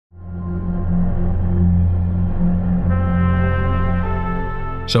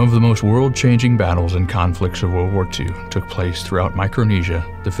Some of the most world-changing battles and conflicts of World War II took place throughout Micronesia,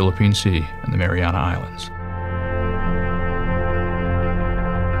 the Philippine Sea, and the Mariana Islands.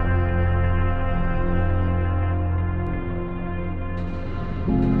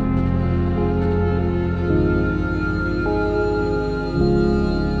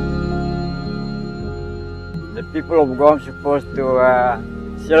 The people of Guam supposed to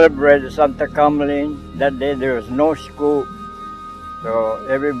celebrate Santa Carmelin. That day there was no school, so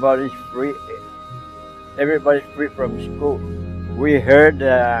everybody's free. Everybody's free from school. We heard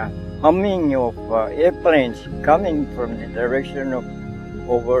humming of airplanes coming from the direction of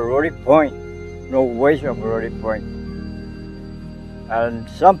over Roddy Point, no west of Roddy Point. And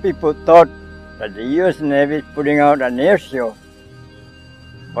some people thought that the U.S. Navy is putting out an air show,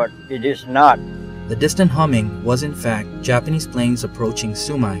 but it is not. The distant humming was in fact Japanese planes approaching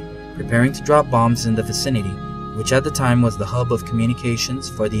Sumai, preparing to drop bombs in the vicinity, which at the time was the hub of communications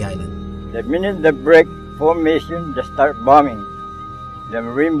for the island. The minute they break formation, they start bombing. The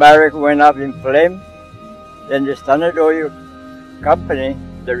Marine barrack went up in flames. Then the Standard Oil Company,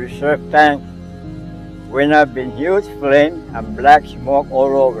 the reserve tank, went up in huge flame and black smoke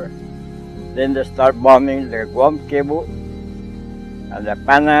all over. Then they start bombing the Guam Cable and the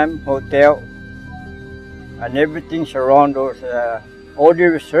Pan Am Hotel and everything surround those, all the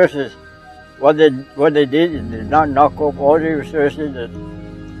resources. What they did is they did not knock off all the resources that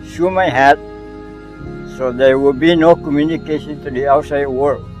Sumai had, so there will be no communication to the outside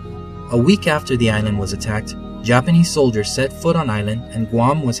world. A week after the island was attacked, Japanese soldiers set foot on island and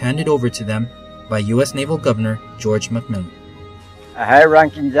Guam was handed over to them by U.S. Naval Governor George McMillan. A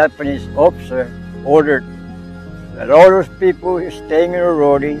high-ranking Japanese officer ordered that all those people staying in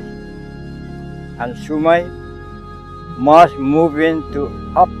Roddy and Sumai must move into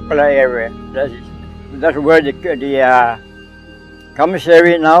Apla area. That's where the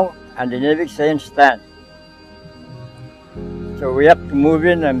commissary now and the Navy Exchange stand. So we have to move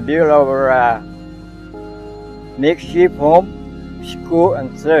in and build our makeshift home, school,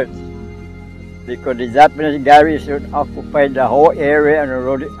 and church, because the Japanese garrison occupied the whole area and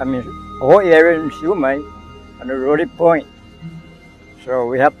whole area in Sumai and Roddy Point. So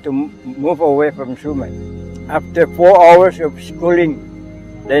we have to move away from Sumai. After 4 hours of schooling,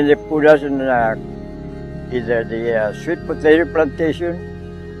 then they put us in either the sweet potato plantation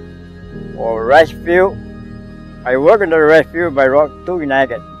or rice field. I work in the rice field by Rock 2 in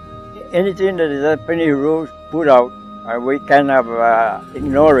Agate. Anything that the Japanese rules put out, we kind of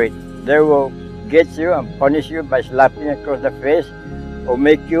ignore it. They will get you and punish you by slapping across the face or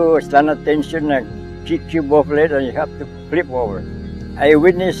make you stand attention and kick you both legs and you have to flip over. I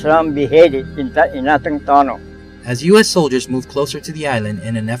witnessed some beheaded in Atang Tunnel. As U.S. soldiers moved closer to the island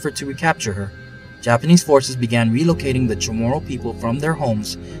in an effort to recapture her, Japanese forces began relocating the Chamorro people from their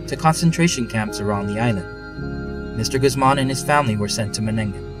homes to concentration camps around the island. Mr. Guzman and his family were sent to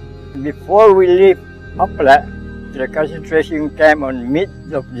Manengan. Before we leave Apla to the concentration camp on mid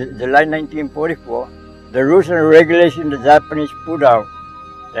of July 1944, the rules and regulations the Japanese put out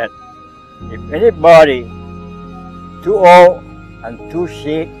that if anybody too old and too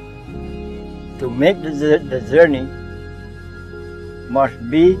sick to make the journey must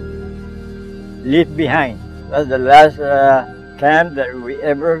be left behind. That's the last camp that we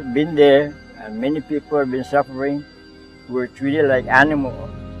ever been there, and many people have been suffering. We're treated like animals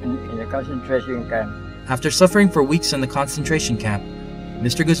in the concentration camp. After suffering for weeks in the concentration camp,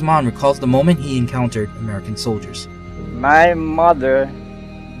 Mr. Guzman recalls the moment he encountered American soldiers. My mother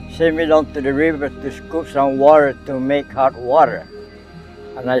sent me down to the river to scoop some water to make hot water.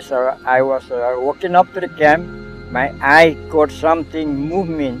 And I was walking up to the camp. My eye caught something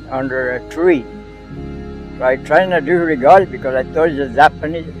moving under a tree. So I tried not to disregard it because I thought the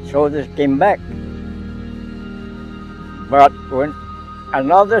Japanese soldiers came back. But when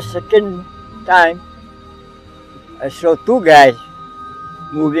another second time, I saw two guys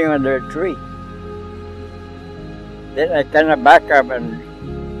moving under a tree. Then I kind of back up and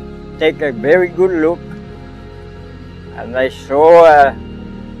take a very good look, and I saw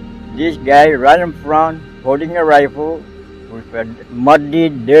this guy right in front holding a rifle with a muddy,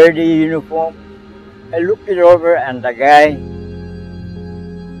 dirty uniform. I looked it over and the guy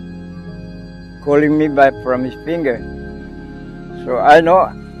calling me from his finger. So I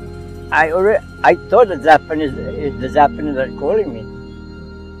know, I thought the Japanese are calling me.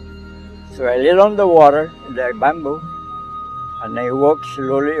 So I laid on the water, the bamboo, and I walked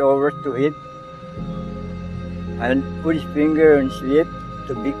slowly over to him and put his finger on his lip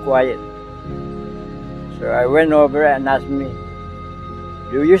to be quiet. So I went over and asked me,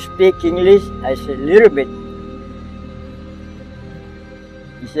 "Do you speak English?" I said, "Little bit."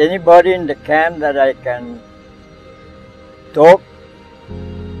 Is anybody in the camp that I can talk?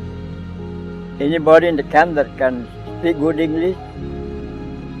 Anybody in the camp that can speak good English?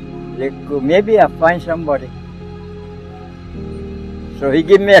 Maybe I'll find somebody. So he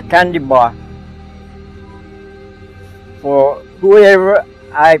gave me a candy bar. For whoever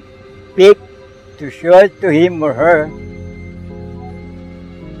I pick to show it to him or her,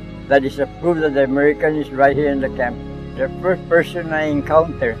 that is a proof that the American is right here in the camp. The first person I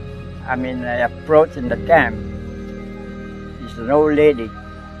encountered, I approached in the camp, is an old lady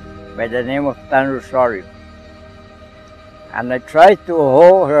by the name of Tan Rosario. And I tried to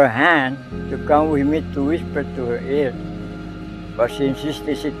hold her hand to come with me to whisper to her ear, but she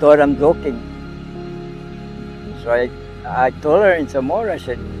insisted. She thought I'm joking. So I told her in Zamora, I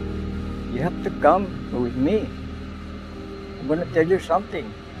said, you have to come with me. I'm going to tell you something.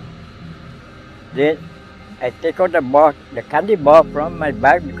 Then I take out the candy bar from my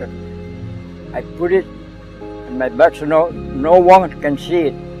bag, because I put it in my bag so no one can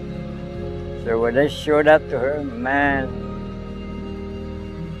see it. So when I showed that to her, man,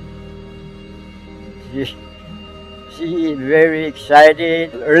 she is very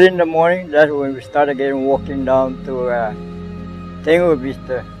excited. Early in the morning, that's when we started getting walking down to Tengu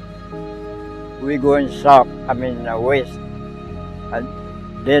Vista. We going south, west. And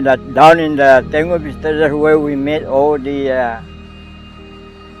then down in the Tengu Vista, that's where we met all the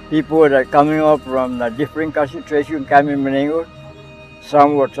people that are coming up from the different concentration camps in Menango.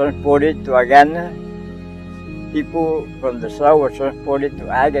 Some were transported to Agana. People from the south were transported to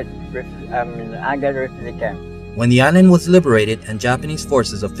Agat refugee camp. When the island was liberated and Japanese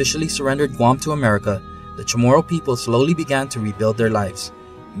forces officially surrendered Guam to America, the Chamorro people slowly began to rebuild their lives.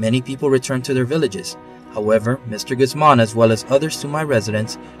 Many people returned to their villages. However, Mr. Guzman, as well as others to my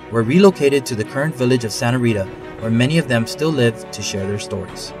residence, were relocated to the current village of Santa Rita, where many of them still live to share their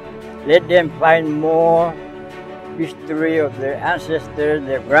stories. Let them find more history of their ancestors,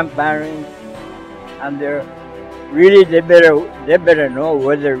 their grandparents, and they better know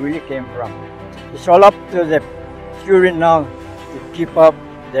where they really came from. It's all up to the children now to keep up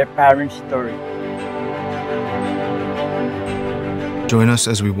their parents' story. Join us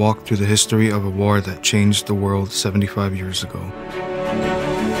as we walk through the history of a war that changed the world 75 years ago.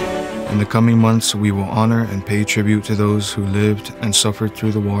 In the coming months, we will honor and pay tribute to those who lived and suffered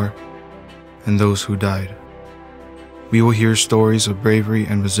through the war, and those who died. We will hear stories of bravery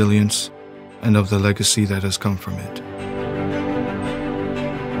and resilience, and of the legacy that has come from it.